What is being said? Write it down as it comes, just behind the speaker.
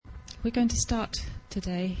We're going to start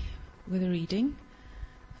today with a reading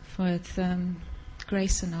with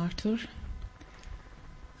Grace and Arthur.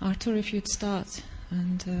 Arthur, if you'd start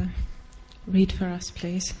and read for us,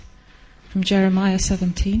 please, from Jeremiah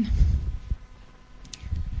 17.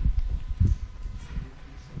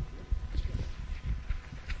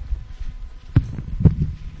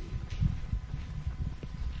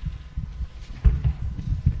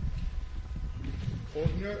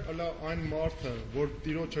 Օրհնյալ այն մարդը, որ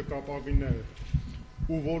Տիրոջը կապավին է,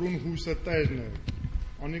 ու որուն հույսը Տերն է,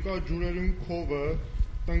 անիկա ջուրերուն քովը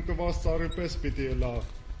տնկված ծառի պես պիտի ելա,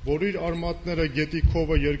 որ իր արմատները գետի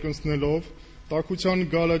քովը երկնցնելով, տաքության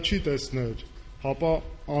գալը չի տեսներ, հապա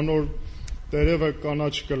անոր տերևը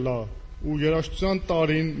կանաչ կլա, ու երաշտության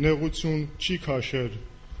տարին նեղություն չի քաշեր,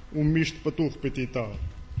 ու միշտ պտուղ պիտի տա։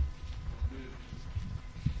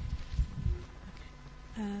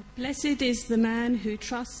 Blessed is the man who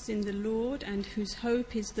trusts in the Lord and whose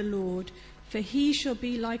hope is the Lord, for he shall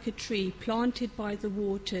be like a tree planted by the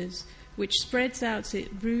waters, which spreads out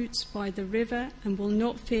its roots by the river and will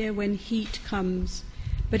not fear when heat comes.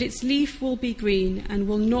 But its leaf will be green and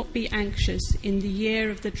will not be anxious in the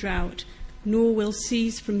year of the drought, nor will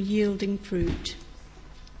cease from yielding fruit.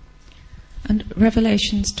 And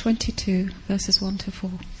Revelations 22, verses 1 to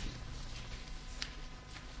 4.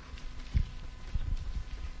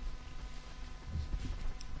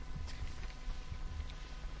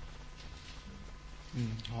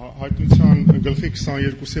 Հայտնության գլխի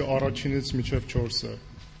 22-ի առաջինից մինչև 4-ը։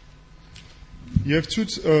 Եվ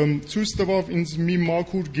ցույց տվավ ինձ մի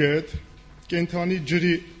մաքուր գետ, կենթանի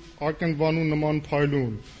ջրի ակնվանու նման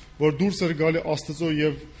փայլուն, որ դուրս էր գալի Աստծո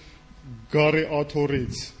եւ գարի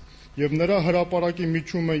աթոռից, եւ նրա հրապարակի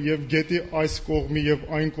միջումը եւ գետի այս կողմի եւ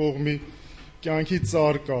այն կողմի կյանքի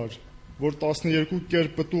ծառ կար, որ 12 կեր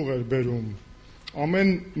պտուղ էր բերում։ Ամեն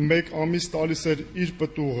մեկ ամիս տալիս էր իր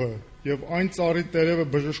պտուղը, եւ այն ծառի տերևը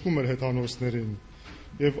բժշկում էր հեթանոսներին,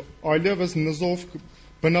 եւ այլևս նզով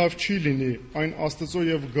բնավ չի լինի, այն Աստծո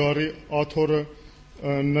եւ գարի աթոռը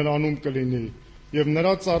նրանում կլինի, եւ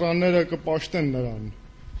նրա ծառաները կպաշտեն նրան,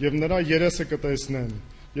 եւ նրա երեսը կտեսնեն,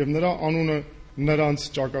 եւ նրա անունը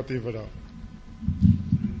նրանց ճակատի վրա։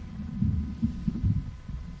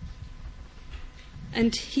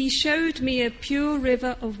 And he showed me a pure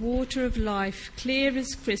river of water of life, clear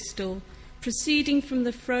as crystal, proceeding from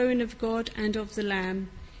the throne of God and of the Lamb.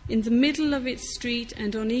 In the middle of its street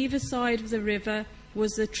and on either side of the river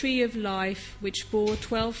was the tree of life, which bore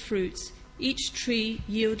 12 fruits, each tree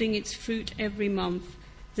yielding its fruit every month.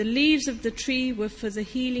 The leaves of the tree were for the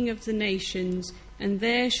healing of the nations, and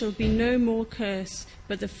there shall be no more curse,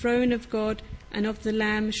 but the throne of God and of the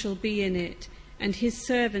Lamb shall be in it, and his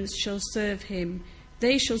servants shall serve him.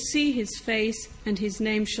 They shall see his face, and his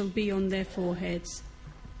name shall be on their foreheads.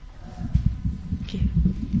 Thank you.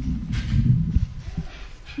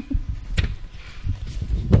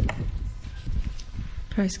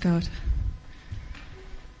 Praise God.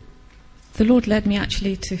 The Lord led me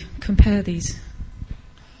actually to compare these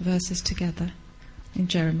verses together in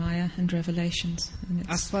Jeremiah and Revelations.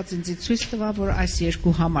 Աստված ինձ ցույց տվավ, որ այս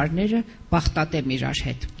երկու համարները բախտատեմ իրար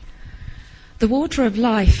հետ։ The water of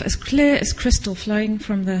life, as clear as crystal, flowing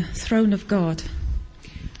from the throne of God.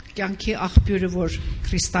 Կյանքի աղբյուրը, որ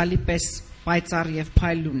քրիստալի պես պայծառ եւ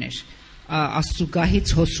փայլուն էր, Աստծո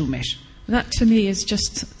գահից հոսում էր։ That to me is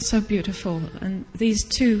just so beautiful, and these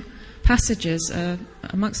two passages are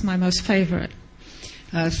amongst my most favorite.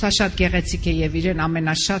 Սա շատ գեղեցիկ է եւ իրեն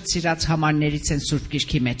ամենաշատ սիրած համարներից են Սուրբ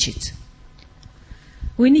Գիրքի մեջից։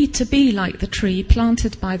 We need to be like the tree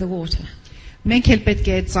planted by the water. Մենք էլ պետք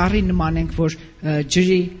է ծառի նմանենք, որ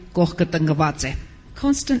ջրի կողքը տնկված է։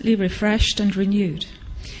 Constantly refreshed and renewed.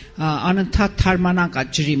 Անընդհատ թարմանանք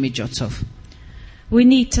այդ ջրի միջոցով։ We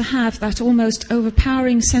need to have that almost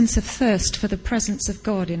overpowering sense of thirst for the presence of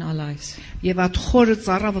God in our lives. Եվ այդ խորը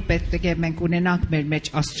ծառավը պետք է մենք ունենանք մեր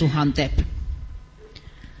մեջ Աստծո հանդեպ։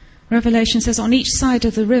 Revelation says, on each side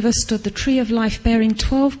of the river stood the tree of life, bearing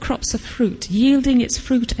 12 crops of fruit, yielding its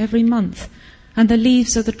fruit every month, and the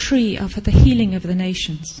leaves of the tree are for the healing of the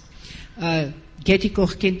nations. Գետի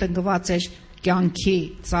կողքին տնկված էր կյանքի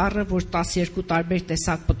ծառը, որ 12 տարբեր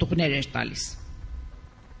տեսակ պտուղներ էր տալիս։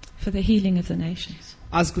 For the healing of the nations.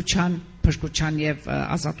 Ազգության, փրկության եւ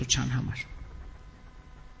ազատության համար։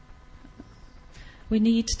 We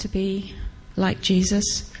need to be like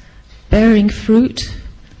Jesus, bearing fruit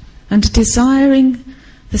and desiring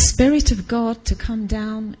the Spirit of God to come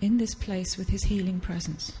down in this place with his healing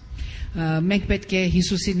presence. Մենք պետք է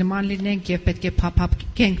Հիսուսի նման լինենք եւ պետք է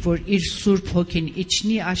փափափկենք, որ իր Սուրբ Հոգին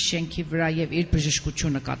իջնի այս շենքի վրա եւ իր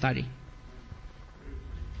բժշկությունը կատարի։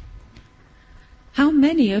 How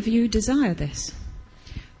many of you desire this?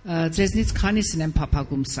 Ձեզնից քանիսն են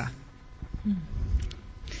փափագում սա։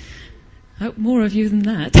 More of you than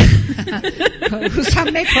that.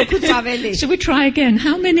 Հուսամ եք հոգուց ավելի։ Should we try again?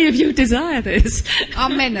 How many of you desire this?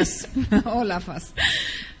 Ամենս, all of us.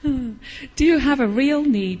 Do you have a real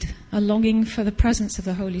need, a longing for the presence of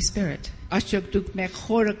the Holy Spirit? Աստուծո դուք մեկ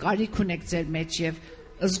խորը կարիք ունեք ձեր մեջ եւ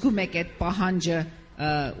զգում եք այդ պահանջը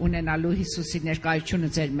ունենալու Հիսուսի ներկայությունը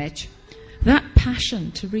ձեր մեջ։ That passion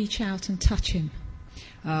to reach out and touch him.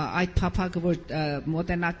 Այդ փափագը որ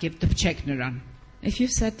մոտենաք եւ դպչեք նրան։ If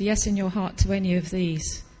you've said yes in your heart to any of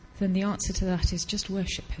these, then the answer to that is just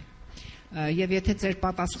worship him. Եվ եթե ձեր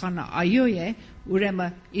պատասխանը այո է,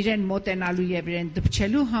 ուրեմն իրեն մոտենալու եւ իրեն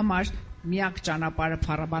դպչելու համար միակ ճանապարհը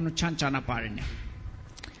փառաբանության ճանապարհն է։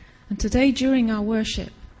 And today during our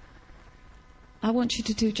worship, I want you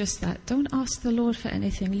to do just that. Don't ask the Lord for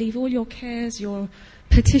anything. Leave all your cares, your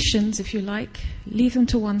petitions, if you like, leave them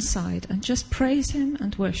to one side and just praise him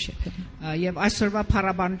and worship him. Եվ այսօրվա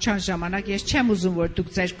փառաբանության ժամանակ ես չեմ ուզում որ դուք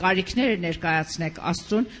ձեր կարիքները ներկայացնեք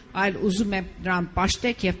Աստծուն, այլ ուզում եմ նրան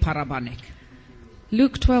պաշտեք եւ փառաբանեք։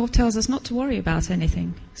 Luke 12 tells us not to worry about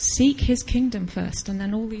anything. Seek his kingdom first and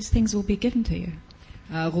then all these things will be given to you.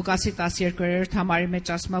 Ղուկասի 12-րդ համարի մեջ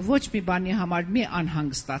ասում է ոչ մի բանի համար մի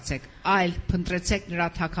անհանգստացեք, այլ փնտրեցեք նրա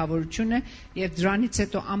թագավորությունը եւ դրանից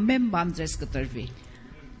հետո ամեն բան ձեզ կտրվի։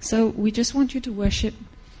 So we just want you to worship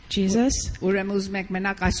Jesus. Ուրեմն ուզում եք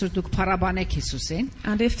մենակ այսօր դուք փառաբանեք Հիսուսին։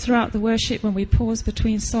 And if throughout the worship when we pause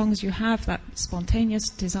between songs you have that spontaneous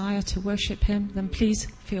desire to worship him, then please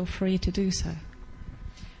feel free to do so.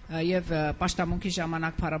 Եվ պաշտամունքի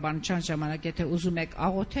ժամանակ փառաբանության ժամանակ եթե ուզում եք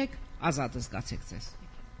աղոթեք, ազատ զգացեք ձեզ։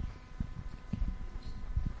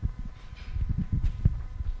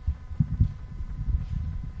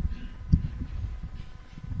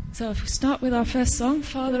 So if we start with our first song,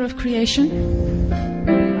 Father of Creation.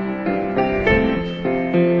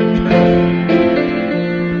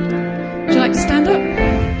 Would you like to stand up?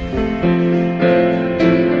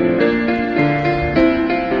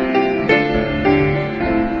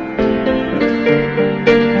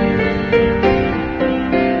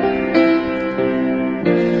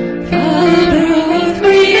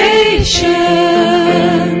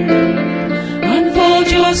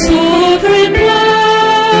 Unfold your sovereign plan.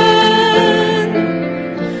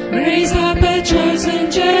 Raise up a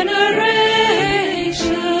chosen generation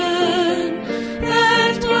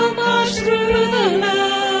that will march through the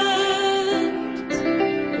land.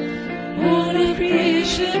 All of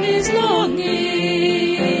creation is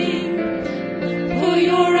longing for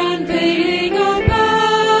your unveiling of power.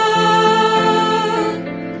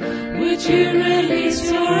 Would you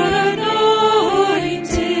release your anointing?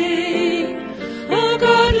 Oh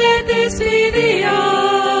God, let this be the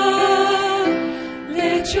hour.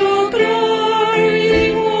 Let your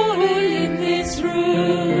glory fall in this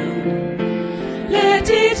room. Let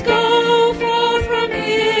it go forth from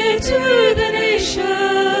here to the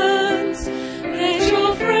nations. Let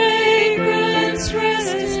your fragrance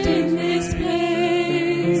rest in this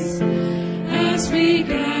place as we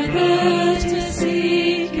gather to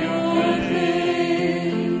seek your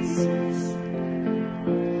face.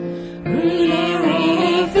 Ruler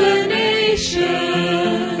of the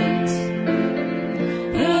nations,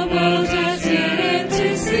 the world has yet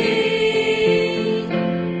to see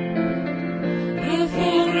the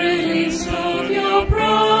full release of your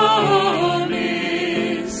promise,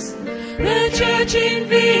 the church in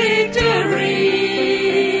victory.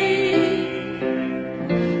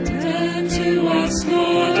 Turn to us,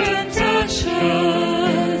 Lord, and touch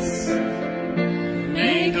us.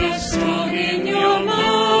 Make us strong in your might.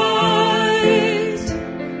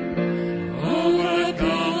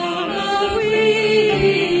 Overcome our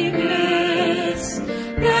weakness,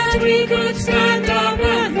 that we could stand up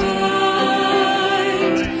and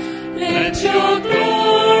fight. Let your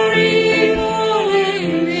glory fall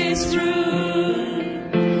in this room.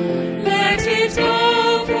 Let it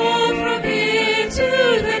go forth from here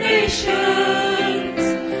to the nations.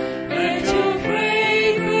 Let your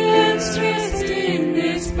fragrance rest in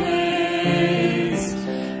this place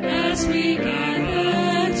as we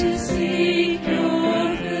gather to seek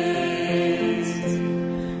your face.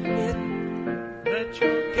 Let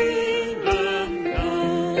your kingdom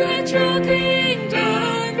come. Let your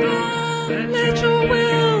kingdom come. Let your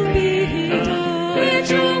will be done. Let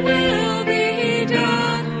your will be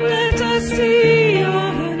done. Let us see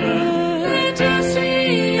honor. Let us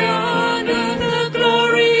see honor the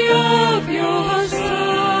glory of your Son.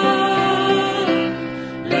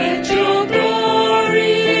 Let your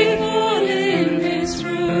glory fall in this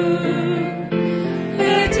room.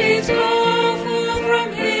 Let it go forth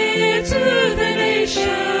from here to the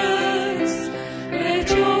nations. Let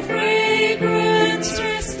your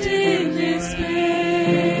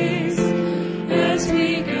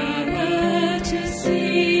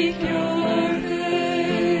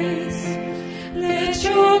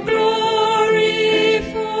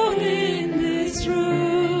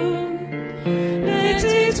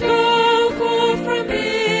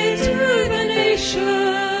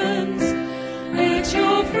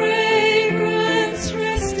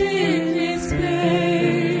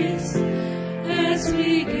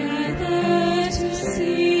we gather to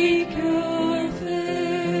seek your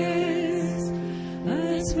face,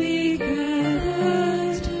 as we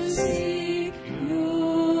gather to seek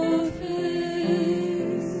your face.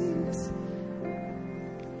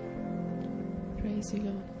 Praise you,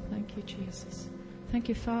 Lord. Thank you, Jesus. Thank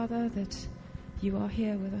you, Father, that you are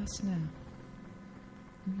here with us now.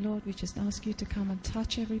 And Lord, we just ask you to come and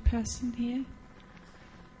touch every person here,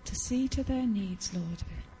 to see to their needs, Lord,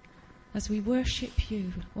 as we worship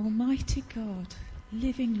you, Almighty God,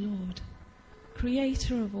 living Lord,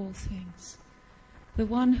 Creator of all things, the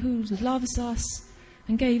one who loves us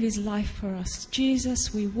and gave his life for us.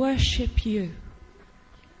 Jesus, we worship you.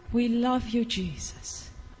 We love you, Jesus.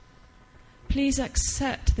 Please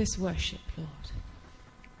accept this worship, Lord.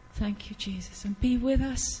 Thank you, Jesus, and be with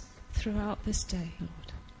us throughout this day,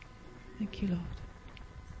 Lord. Thank you, Lord.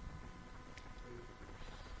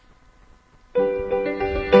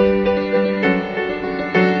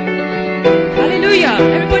 Hallelujah.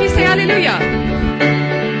 Everybody say hallelujah.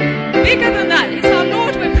 Bigger than that, it's our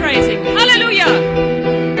Lord we're praising. Hallelujah.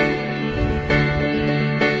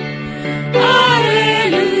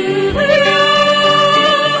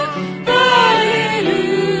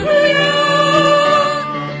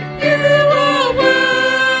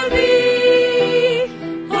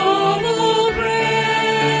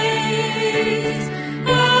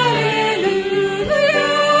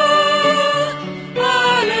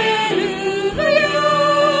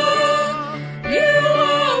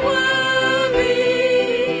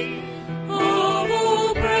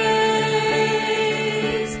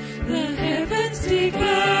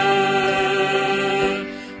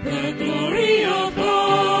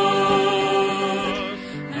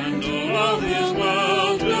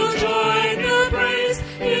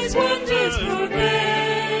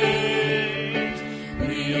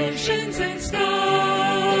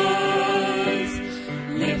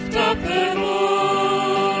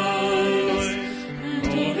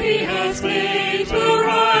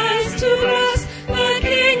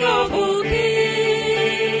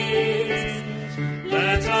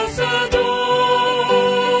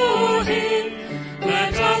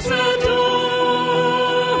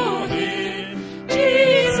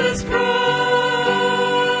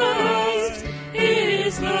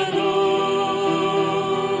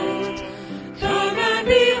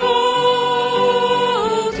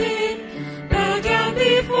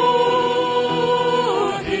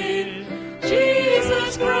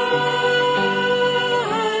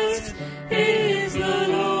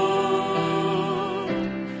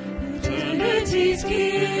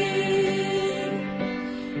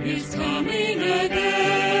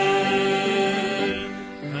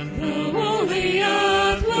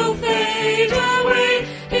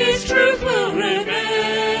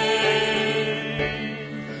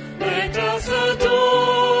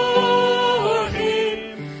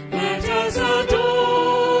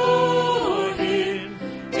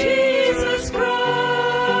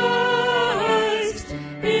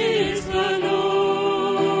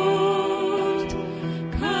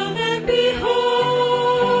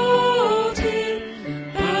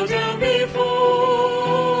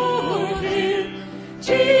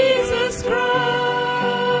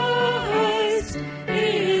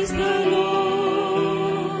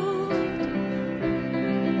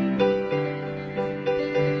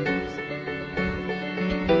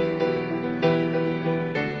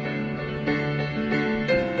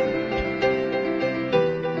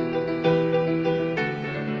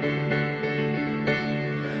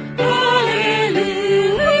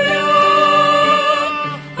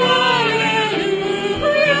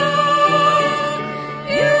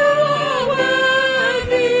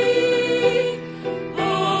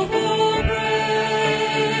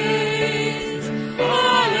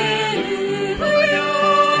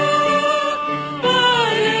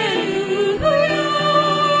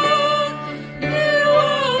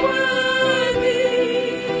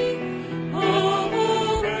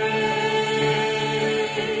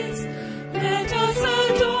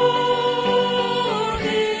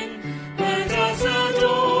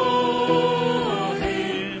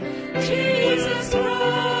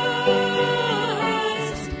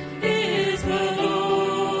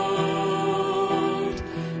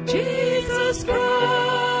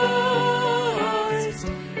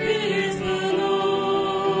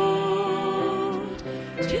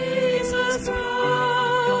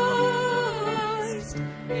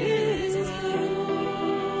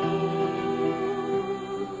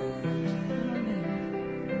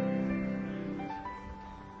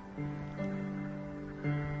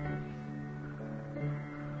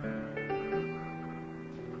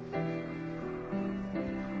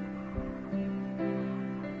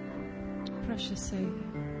 precious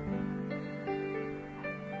Savior.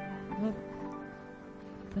 Well,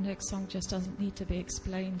 the next song just doesn't need to be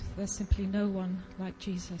explained. There's simply no one like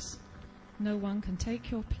Jesus. No one can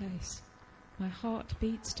take your place. My heart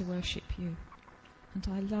beats to worship you, and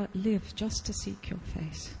I live just to seek your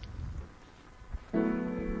face.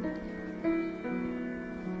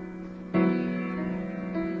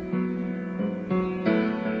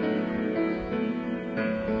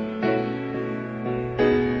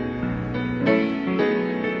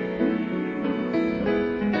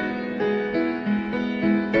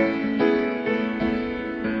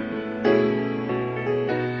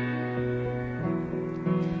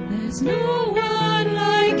 There's no one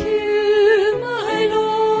like you, my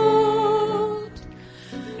Lord.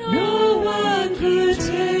 No one could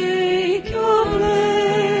take your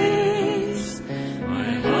place.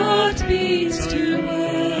 My heart beats to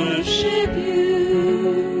worship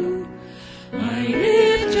you. I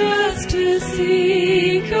live just to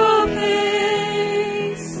seek your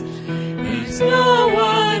face. There's no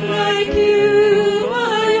one like you,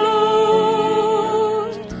 my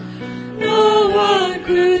Lord. No one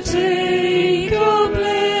could take your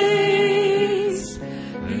place.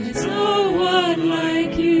 There's no one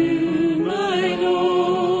like you, my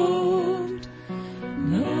Lord.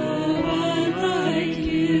 No one like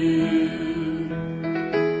you.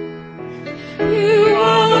 You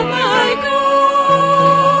are my God.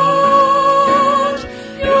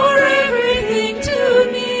 You're everything to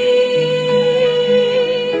me.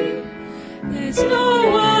 There's no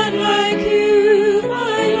one like you,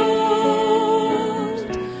 my Lord.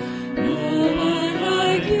 No one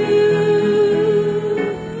like you.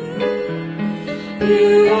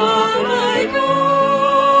 You are my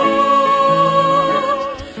God.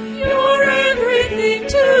 You're everything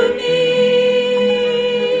to me.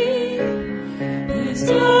 There's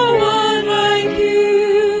no one like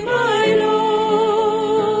you, my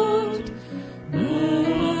Lord. No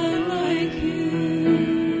one like you.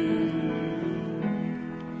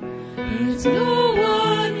 There's no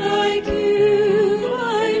one like you,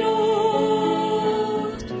 my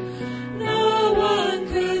Lord. No one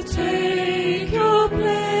could take your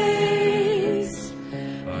place.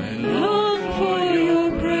 I long for your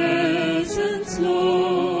presence,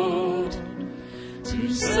 Lord. To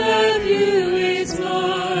serve you is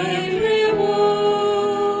my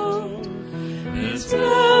reward. There's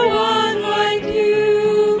no one like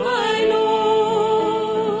you, my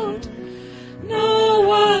Lord. No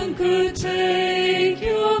one could take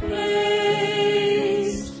your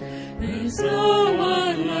place. There's no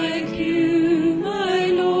one like you, my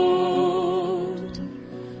Lord.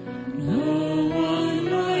 No one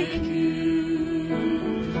like you.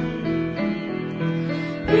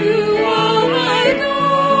 You are my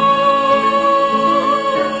God.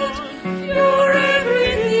 You're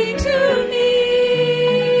everything to me.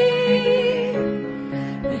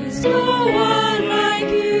 There's no one like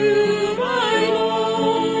you, my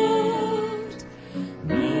Lord.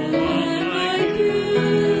 No one like you.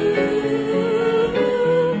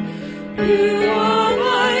 You are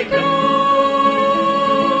my God.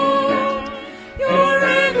 You're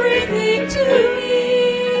everything to me.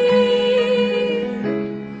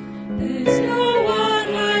 There's no one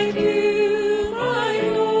like you, my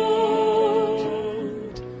Lord.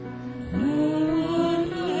 No one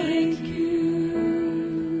like you.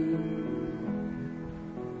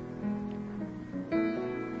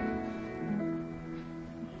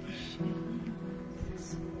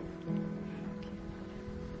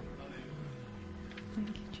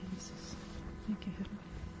 Thank you, Jesus. Thank you, Heavenly.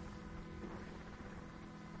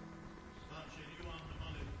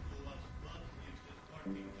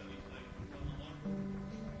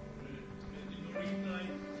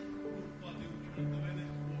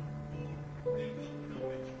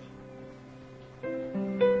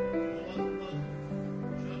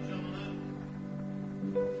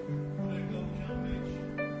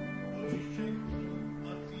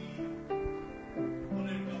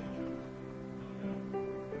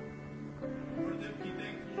 Thank you.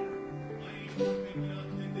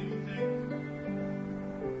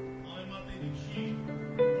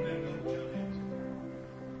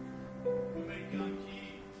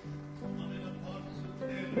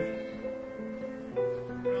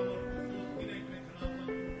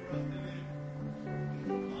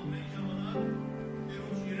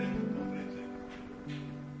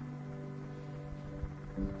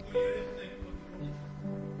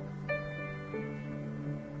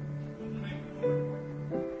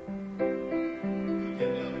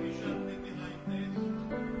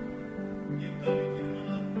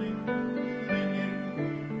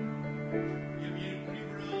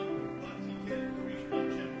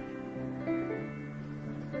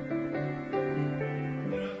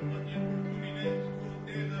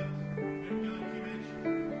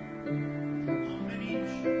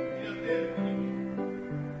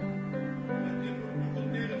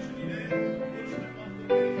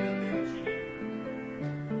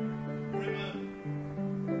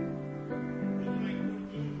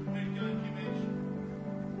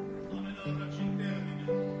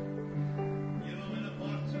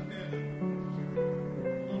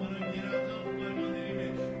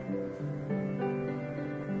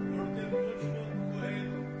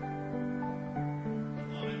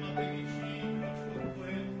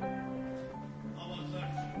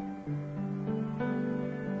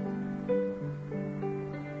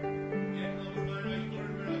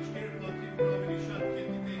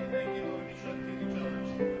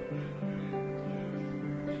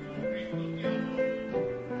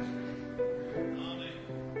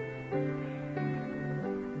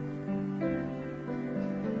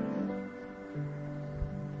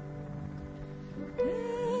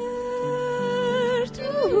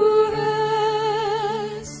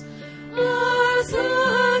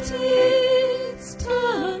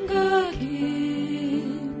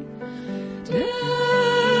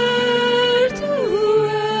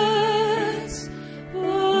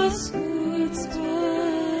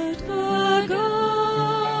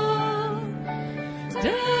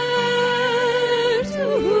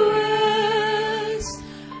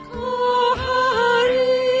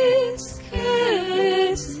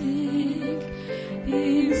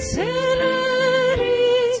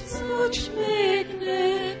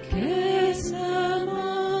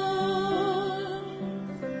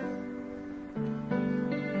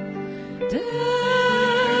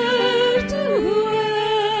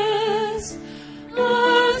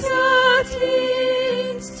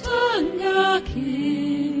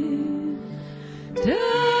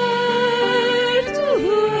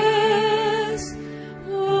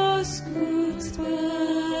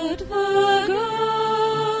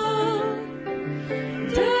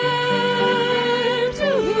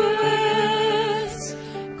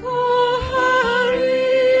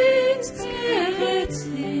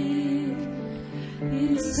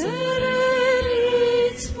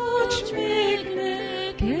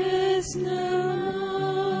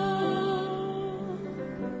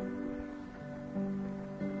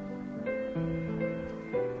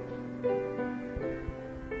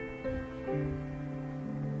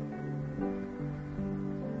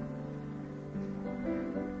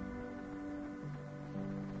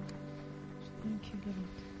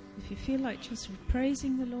 If you feel like just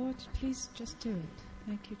praising the Lord, please just do it.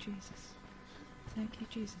 Thank you, Jesus. Thank you,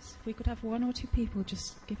 Jesus. If we could have one or two people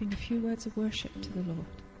just giving a few words of worship to the Lord.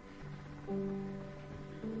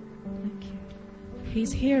 Thank you.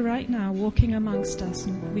 He's here right now, walking amongst us,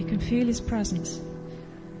 and we can feel His presence.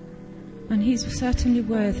 And He's certainly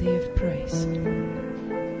worthy of praise.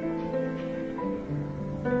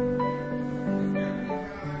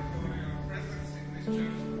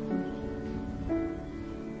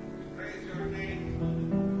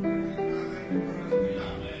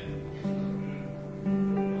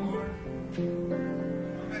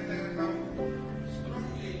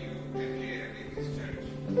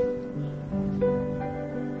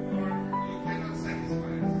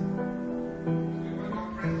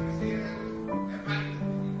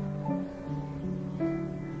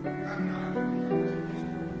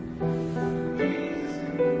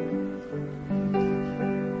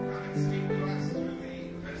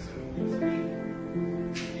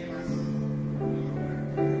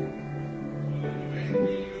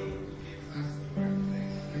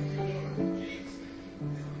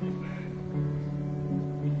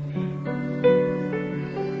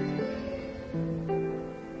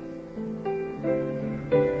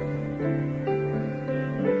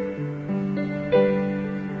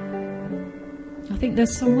 I think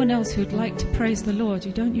there's someone else who'd like to praise the Lord.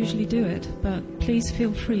 You don't usually do it, but please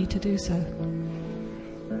feel free to do so.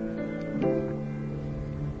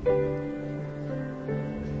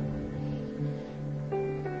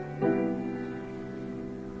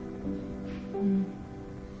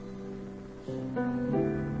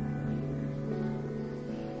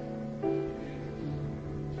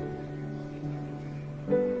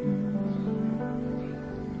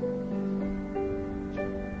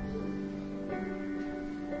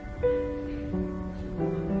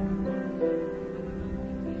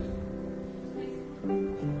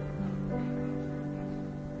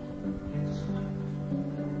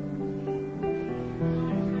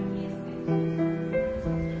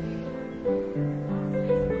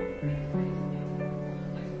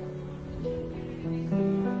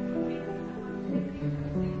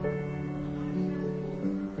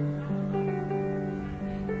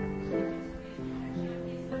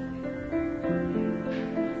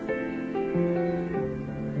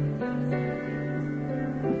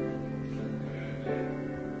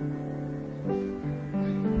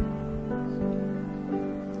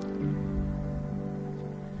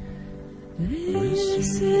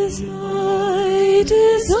 This is my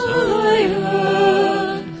desire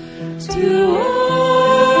to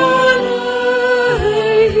honor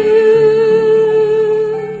you,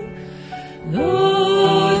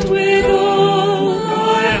 Lord, with all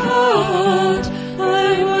my heart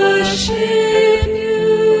I worship you.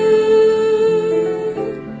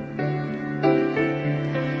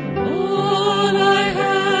 All I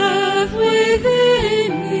have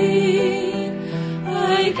within me,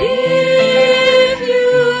 I give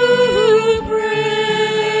you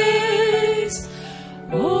praise.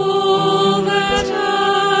 All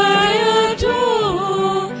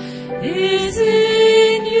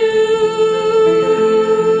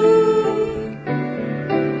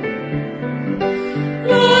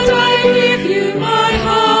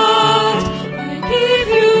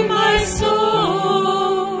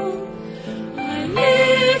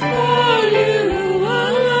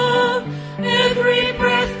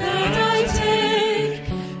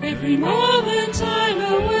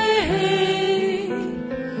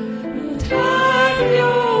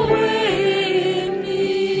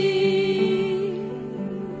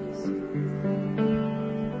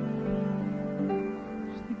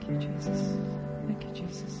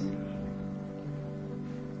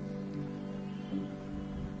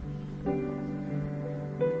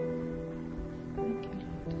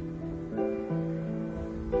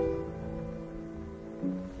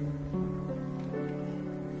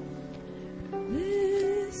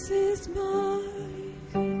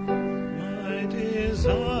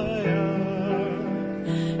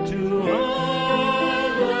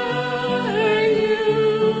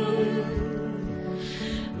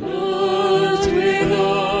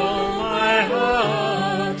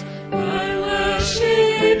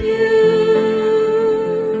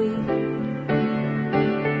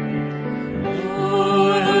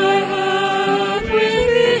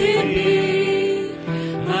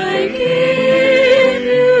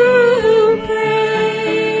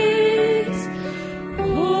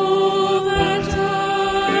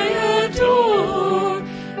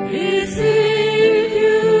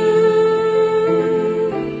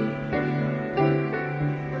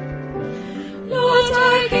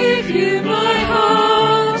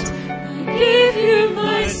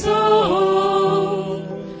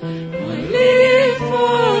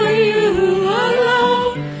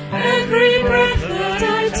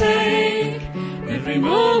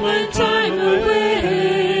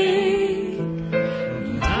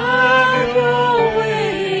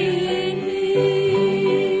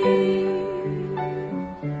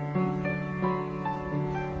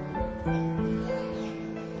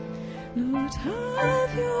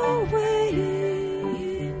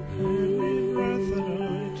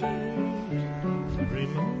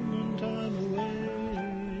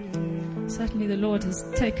Certainly the Lord has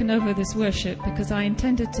taken over this worship, because I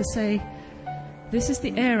intended to say, this is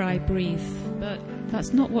the air I breathe, but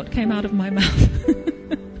that's not what came out of my mouth.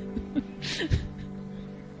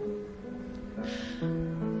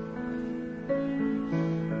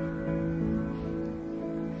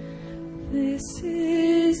 This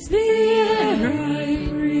is the air I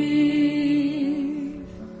breathe.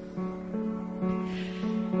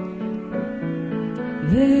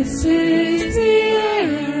 This is the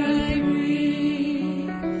air I breathe.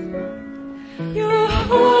 Your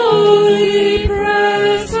holy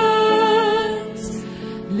presence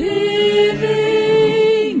living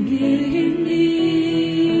in me.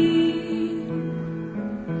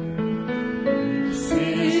 This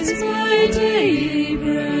is my daily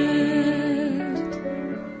bread.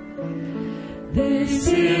 This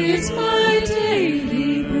is my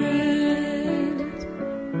daily bread.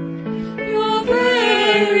 Your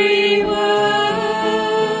very word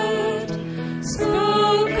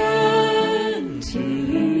spoken to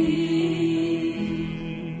me.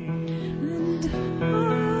 And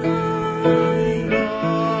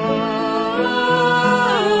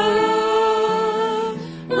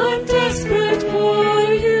I'm desperate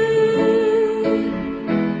for you.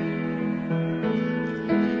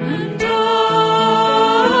 And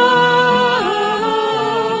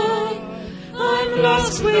I'm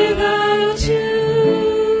lost without you.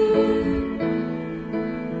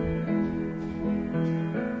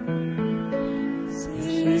 This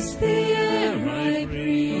is the air I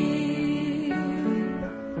breathe.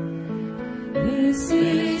 This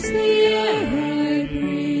is the air I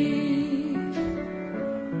breathe.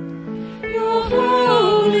 Your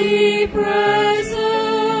holy presence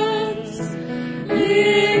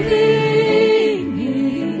living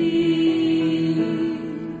in me.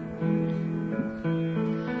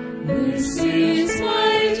 This is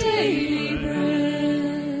my daily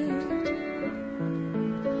bread.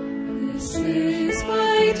 This is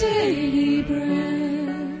my daily bread.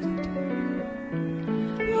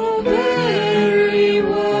 Your very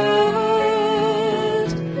word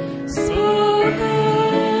spoken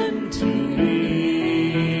to me.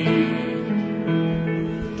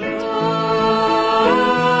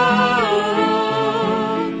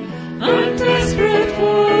 I'm desperate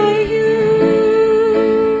for you.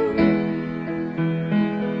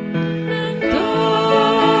 And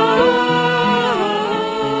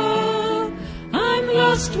I'm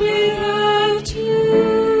lost without you.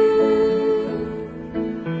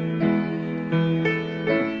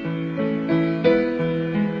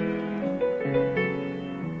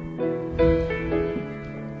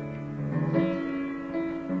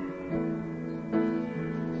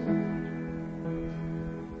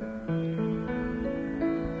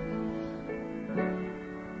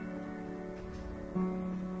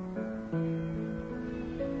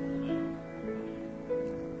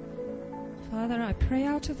 Father, I pray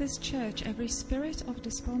out of this church every spirit of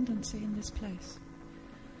despondency in this place.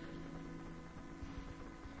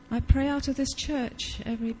 I pray out of this church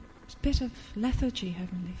every bit of lethargy,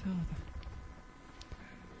 Heavenly Father.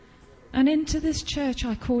 And into this church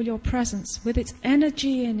I call your presence with its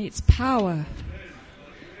energy and its power.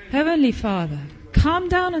 Heavenly Father, come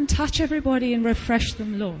down and touch everybody and refresh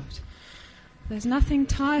them, Lord. There's nothing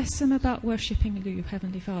tiresome about worshipping you,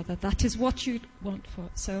 Heavenly Father. That is what you want for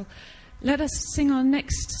it. So let us sing our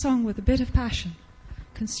next song with a bit of passion.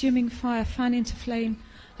 Consuming fire, fan into flame,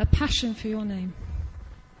 a passion for your name.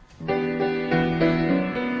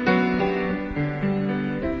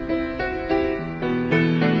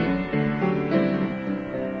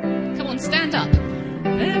 Come on, stand up.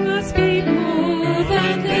 There must be more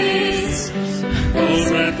than this. The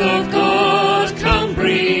breath of God, come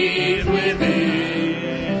breathe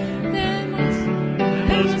within. There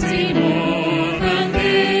must be more than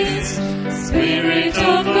this. Spirit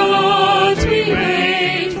of God, we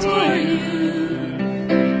wait for you.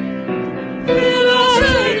 Fill us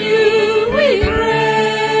anew, we pray.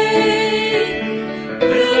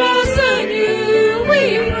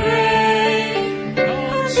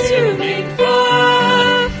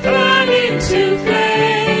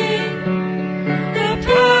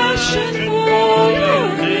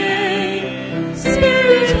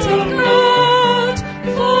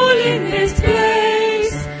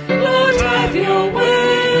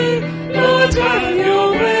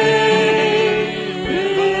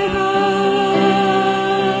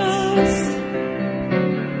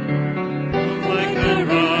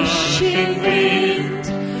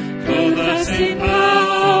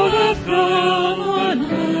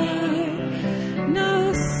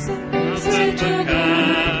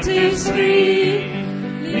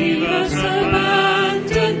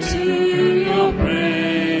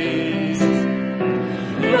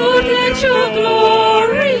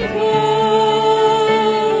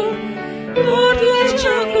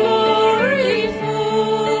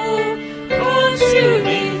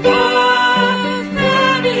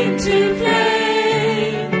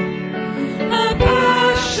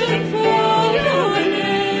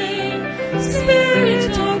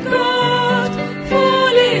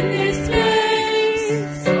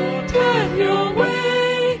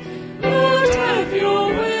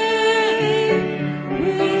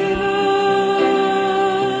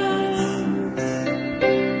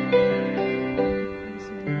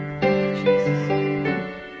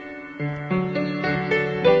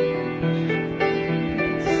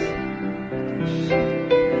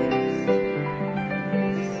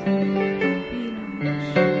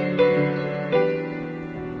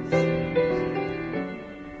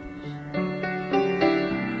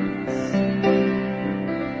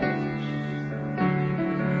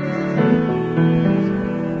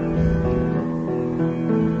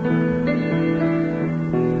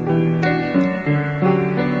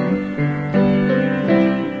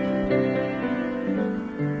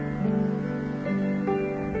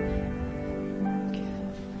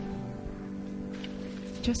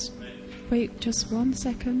 just wait just 1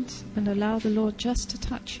 second and allow the Lord just to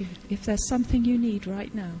touch you. If there's something you need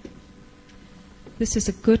right now, this is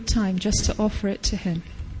a good time just to offer it to Him.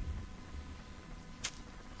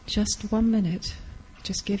 Just 1 minute.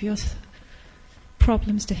 Just give your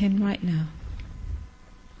problems to Him right now.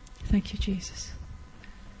 Thank you, Jesus.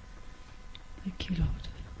 Thank you, Lord.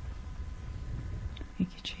 Thank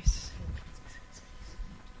you, Jesus.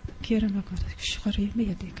 Thank you, Heavenly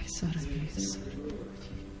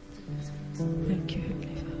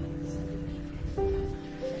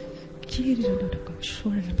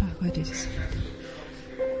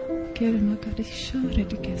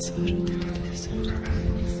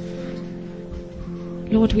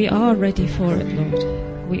Lord, we are ready for it,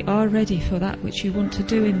 Lord. We are ready for that which you want to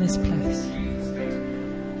do in this place.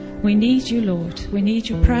 We need you, Lord. We need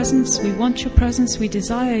your presence. We want your presence. We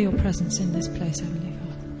desire your presence in this place, Heavenly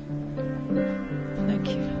Father. Thank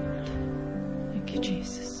you, Lord. Thank you,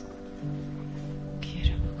 Jesus. Thank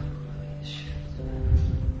you,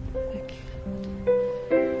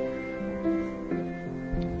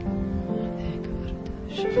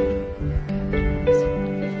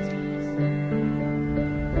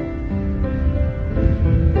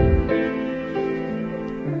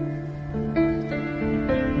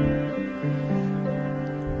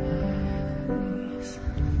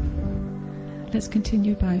 Let's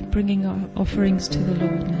continue by bringing our offerings to the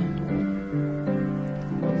Lord now.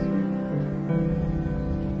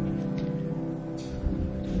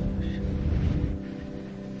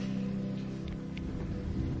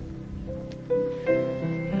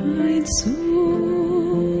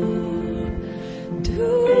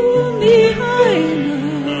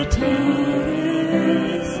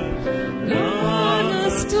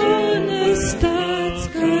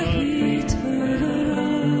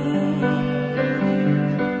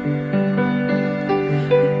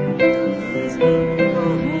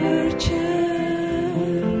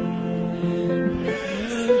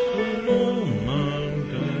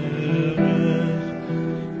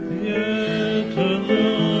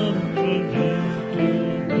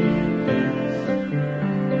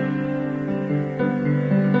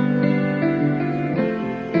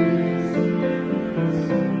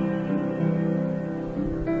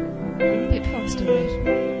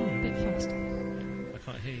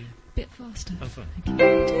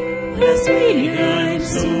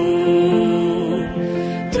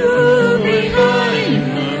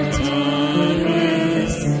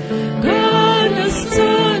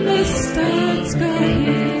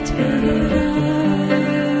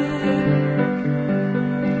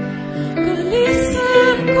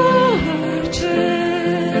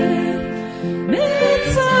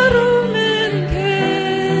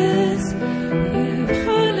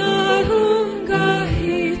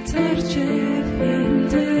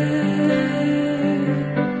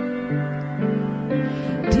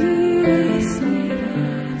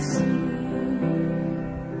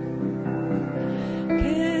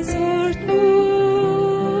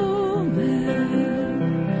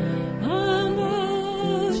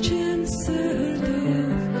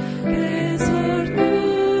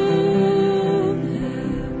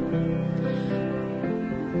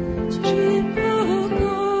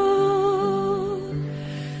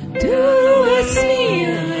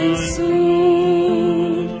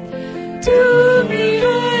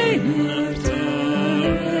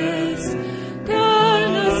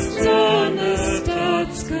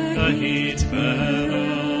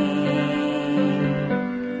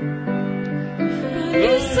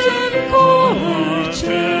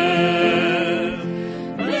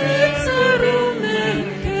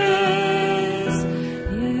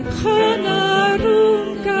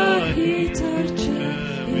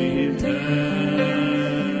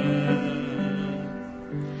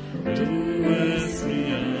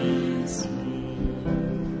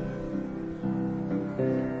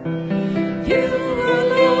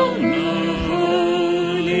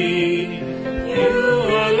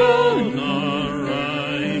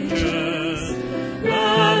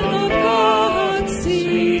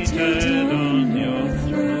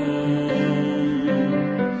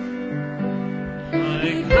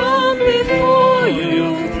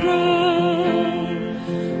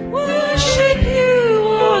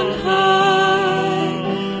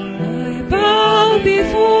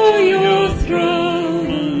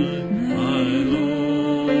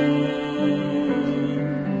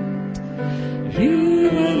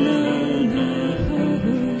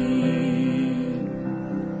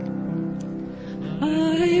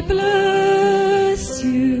 Bless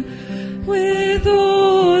you with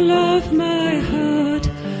all of my heart.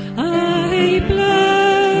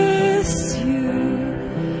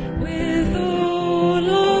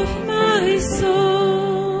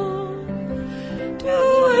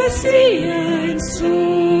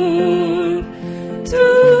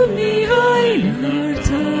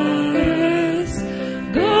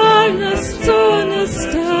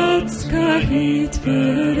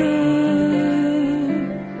 վրա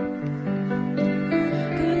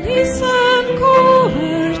Գալիս եմ քո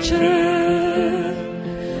արջև